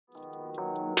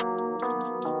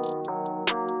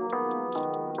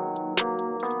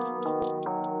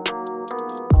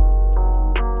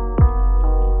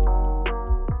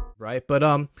right?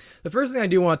 But the first thing I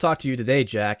do want to talk to you today,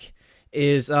 Jack,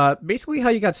 is basically how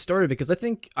you got started because I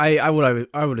think I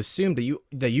would assume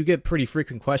that you get pretty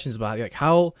frequent questions about like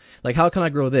how can I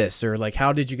grow this, or like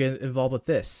how did you get involved with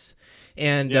this.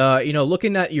 And Yeah.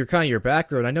 looking at your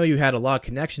background, I know you had a lot of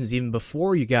connections even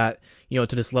before you got to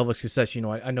this level of success.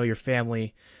 I know your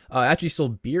family actually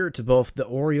sold beer to both the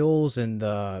Orioles and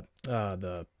The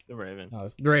Ravens.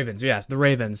 the Ravens. Yes, the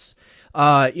Ravens.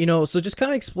 So just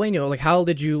kind of explain, like how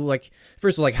did you like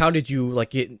first of all, like how did you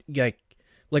like get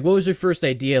like what was your first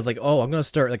idea of like, oh, I'm gonna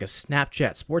start like a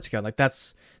Snapchat sports account, like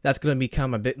that's gonna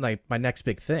become a bit like my next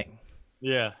big thing.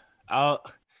 Yeah. I'll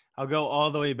I'll go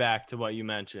all the way back to what you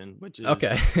mentioned, which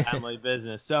Okay. is family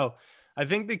business. So I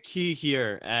think the key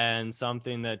here, and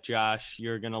something that Josh,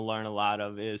 you're gonna learn a lot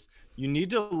of, is you need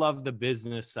to love the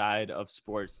business side of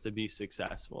sports to be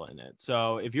successful in it.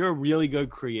 So if you're a really good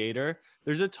creator,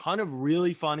 there's a ton of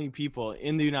really funny people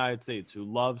in the United States who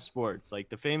love sports, like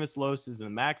the famous Loses and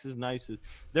the Max's Nices.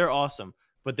 They're awesome,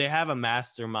 but they have a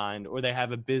mastermind or they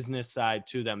have a business side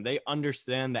to them. They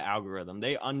understand the algorithm.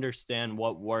 They understand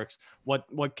what works,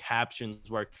 what captions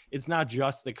work. It's not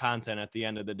just the content at the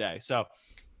end of the day. So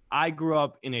I grew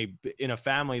up in a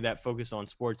family that focused on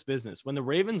sports business. When the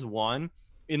Ravens won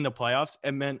in the playoffs,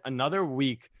 it meant another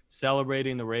week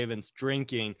celebrating the Ravens,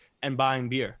 drinking and buying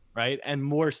beer, right? And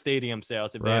more stadium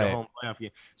sales if they had a Right. home playoff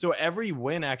game. So every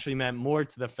win actually meant more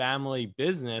to the family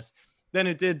business than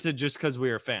it did to just because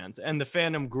we were fans. And the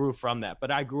fandom grew from that.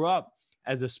 But I grew up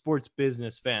as a sports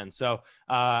business fan. So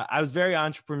I was very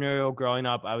entrepreneurial growing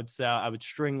up. I would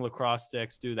string lacrosse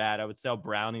sticks, do that. I would sell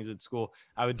brownies at school.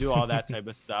 I would do all that type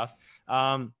of stuff.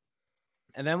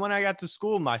 And then when I got to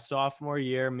school, my sophomore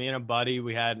year, me and a buddy,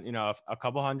 we had, a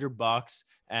couple $100,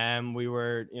 and we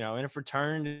were, in a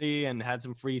fraternity and had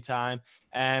some free time.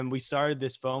 And we started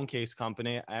this phone case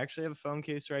company. I actually have a phone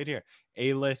case right here,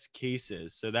 A-List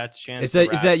Cases. So that's Is Chance the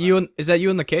that Rapper. you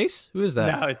in the case? Who is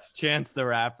that? No, it's Chance the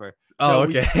Rapper. Oh, So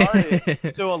we okay.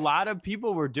 started. So a lot of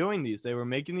people were doing these. They were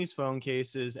making these phone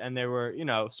cases, and they were,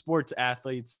 sports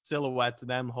athletes, silhouettes of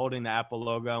them holding the Apple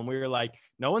logo. And we were like,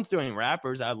 no one's doing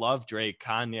rappers. I love Drake,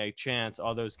 Kanye, Chance,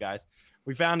 all those guys.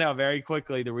 We found out very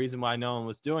quickly the reason why no one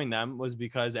was doing them was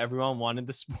because everyone wanted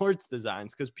the sports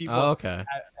designs, because Oh, people okay.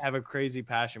 have a crazy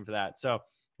passion for that. So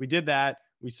we did that.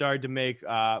 We started to make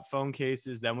phone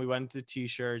cases. Then we went into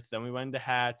t-shirts. Then we went into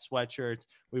hats, sweatshirts.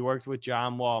 We worked with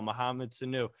John Wall, Mohammed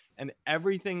Sanu, and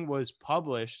everything was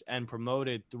published and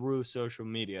promoted through social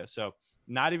media. So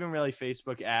not even really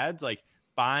Facebook ads, like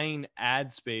buying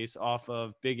ad space off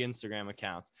of big Instagram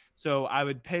accounts. So I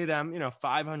would pay them,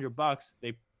 $500.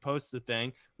 They post the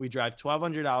thing. We drive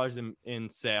 $1,200 in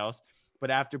sales.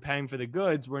 But after paying for the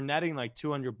goods, we're netting like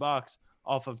 $200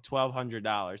 off of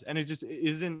 $1,200. And it just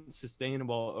isn't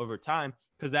sustainable over time,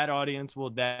 because that audience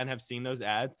will then have seen those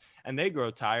ads and they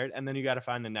grow tired. And then you got to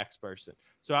find the next person.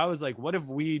 So I was like, what if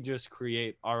we just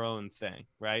create our own thing,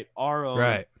 right? Our own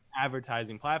Right.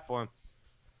 advertising platform.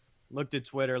 Looked at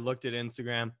Twitter, looked at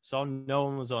Instagram, saw no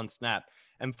one was on Snap.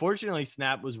 And fortunately,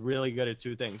 Snap was really good at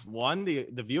two things. One, the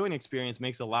viewing experience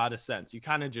makes a lot of sense. You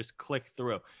kind of just click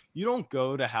through. You don't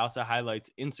go to House of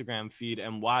Highlights Instagram feed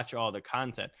and watch all the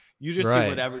content. You just see Right.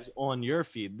 whatever's on your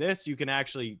feed. This, you can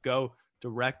actually go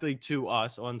directly to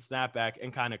us on Snapback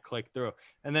and kind of click through.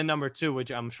 And then number two,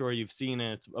 which I'm sure you've seen,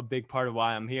 and it's a big part of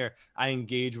why I'm here, I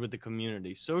engage with the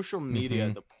community. Social media,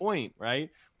 Mm-hmm. the point, right,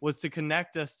 was to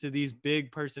connect us to these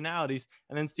big personalities.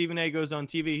 And then Stephen A goes on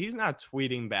TV. He's not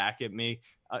tweeting back at me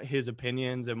his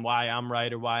opinions and why I'm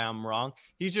right or why I'm wrong.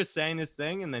 He's just saying his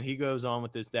thing, and then he goes on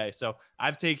with his day. So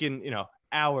I've taken,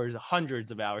 hours, hundreds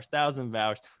of hours, thousands of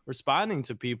hours responding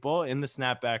to people in the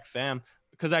Snapback fam,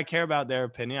 because I care about their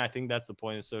opinion. I think that's the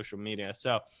point of social media.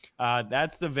 So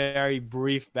that's the very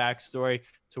brief backstory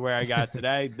to where I got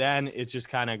today. Then it's just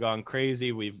kind of gone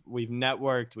crazy. We've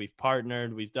networked, we've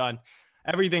partnered, we've done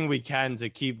everything we can to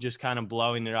keep just kind of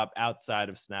blowing it up outside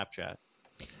of Snapchat.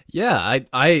 Yeah,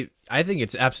 I think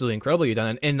it's absolutely incredible you've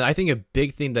done it. And I think a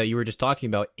big thing that you were just talking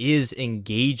about is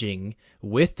engaging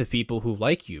with the people who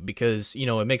like you, because,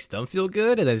 it makes them feel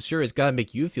good, and I'm sure it's got to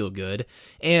make you feel good.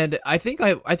 And I think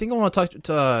I want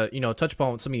to touch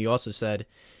upon what something you also said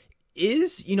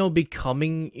is,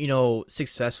 becoming,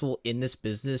 successful in this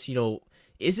business,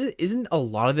 isn't a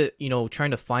lot of it,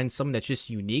 trying to find something that's just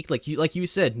unique? Like you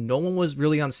said, no one was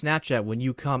really on Snapchat when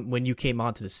you came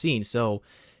onto the scene. So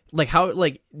like how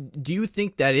like do you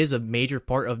think that is a major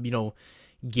part of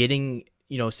getting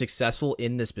successful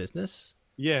in this business?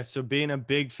 Yeah, so being a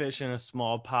big fish in a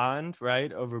small pond,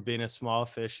 right, over being a small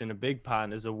fish in a big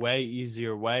pond is a way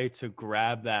easier way to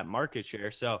grab that market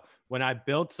share. So when I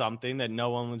built something that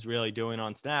no one was really doing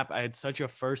on Snap, I had such a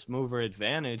first mover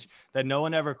advantage that no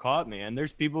one ever caught me. And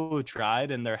there's people who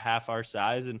tried and they're half our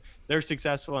size and they're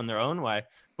successful in their own way,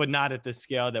 but not at the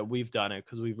scale that we've done it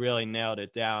because we've really nailed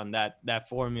it down. That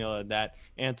formula, that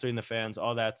answering the fans,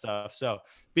 all that stuff. So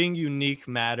being unique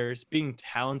matters, being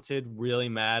talented really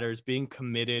matters, being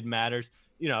committed matters.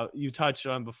 You know, you touched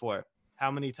on before.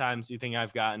 How many times do you think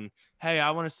I've gotten, hey,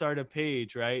 I want to start a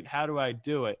page, right? How do I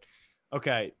do it?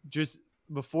 Okay, just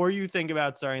before you think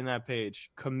about starting that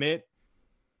page, commit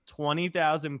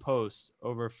 20,000 posts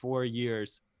over 4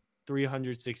 years,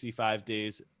 365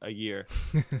 days a year,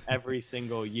 every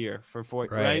single year for four,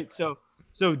 Right. right?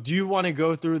 So do you want to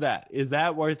go through that? Is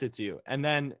that worth it to you? And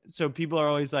then so people are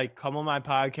always like, come on my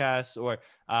podcast or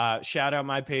shout out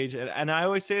my page. And I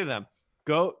always say to them,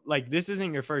 go, like, this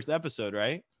isn't your first episode,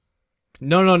 right?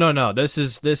 No, no, no, no. This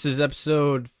is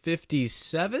episode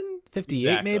 57, 58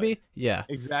 Exactly. maybe. Yeah.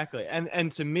 Exactly.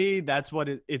 And to me, that's what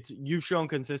it's you've shown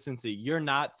consistency. You're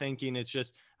not thinking it's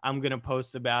just I'm gonna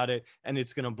post about it and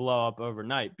it's gonna blow up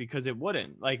overnight because it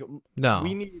wouldn't. Like we No.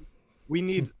 need we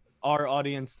need our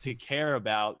audience to care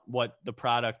about what the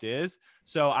product is.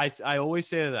 So I always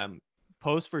say to them,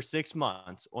 post for 6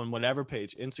 months on whatever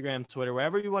page, Instagram, Twitter,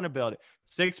 wherever you want to build it.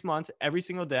 6 months, every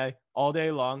single day, all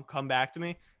day long. Come back to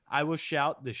me. I will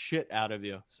shout the shit out of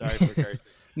you. Sorry for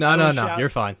cursing. No, I will no, no. shout You're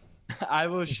fine. I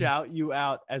will shout you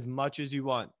out as much as you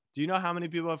want. Do you know how many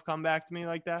people have come back to me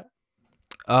like that?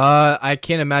 I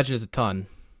can't imagine it's a ton.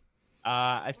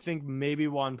 I think maybe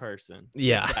one person, if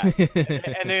Yeah.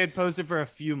 that. And they had posted for a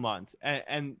few months.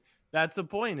 And that's the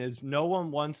point is no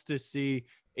one wants to see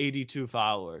 82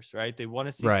 followers, right? They want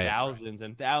to see Right. thousands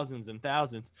and thousands and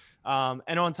thousands.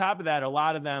 And on top of that, a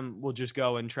lot of them will just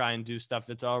go and try and do stuff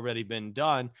that's already been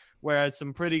done. Whereas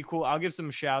some pretty cool, I'll give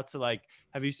some shouts to like,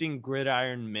 have you seen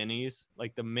gridiron minis?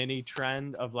 Like the mini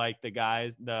trend of like the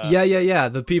guys, Yeah, yeah, yeah.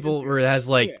 The people where it has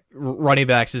yeah, like running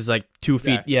backs is like 2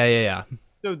 feet. exactly. Yeah, yeah, yeah.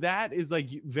 So that is like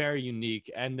very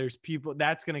unique, and there's people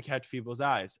that's going to catch people's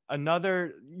eyes.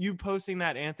 Another, you posting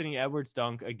that Anthony Edwards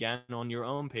dunk again on your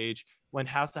own page when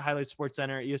House of Highlights, Sports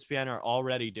Center, ESPN are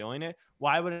already doing it.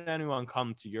 Why would anyone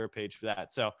come to your page for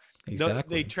that? So they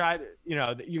Exactly. tried, you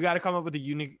know, you got to come up with a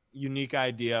unique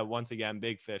idea. Once again,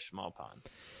 big fish, small pond.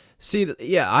 See,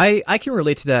 yeah, I can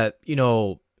relate to that,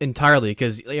 entirely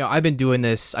because I've been doing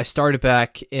this. I started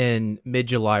back in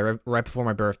mid-July, right before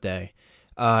my birthday,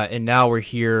 and now we're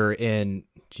here in,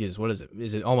 Jesus, what is it?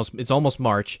 Is it almost? It's almost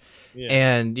March, Yeah.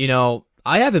 and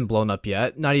I haven't blown up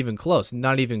yet, not even close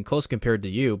compared to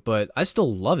you, but I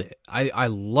still love it. I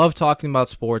love talking about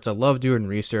sports. I love doing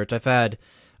research. I've had,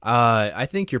 I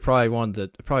think you're probably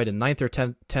probably the ninth or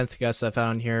tenth guest I've had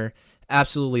on here.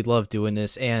 Absolutely love doing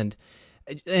this, and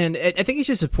I think it's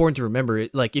just important to remember,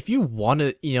 like, if you want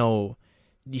to,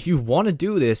 if you want to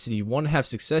do this and you want to have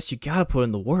success, you got to put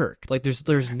in the work. Like,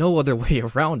 there's no other way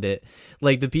around it.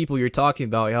 Like, the people you're talking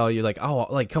about, how you're like, oh,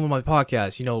 like, come on my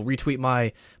podcast, retweet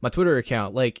my Twitter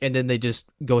account, like, and then they just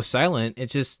go silent.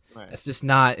 It's just, Right. it's just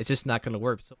not going to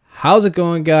work. So, how's it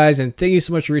going, guys? And thank you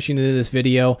so much for reaching into this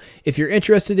video. If you're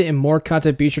interested in more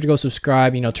content, be sure to go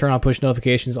subscribe, turn on push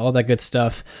notifications, all that good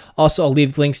stuff. Also, I'll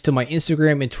leave links to my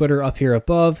Instagram and Twitter up here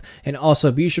above. And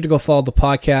also be sure to go follow the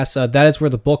podcast. That is where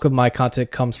the bulk of my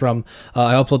content comes from.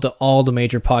 I upload to all the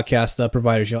major podcast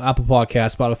providers, Apple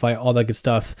Podcasts, Spotify, all that good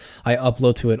stuff. I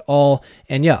upload to it all.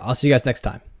 And yeah, I'll see you guys next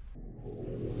time.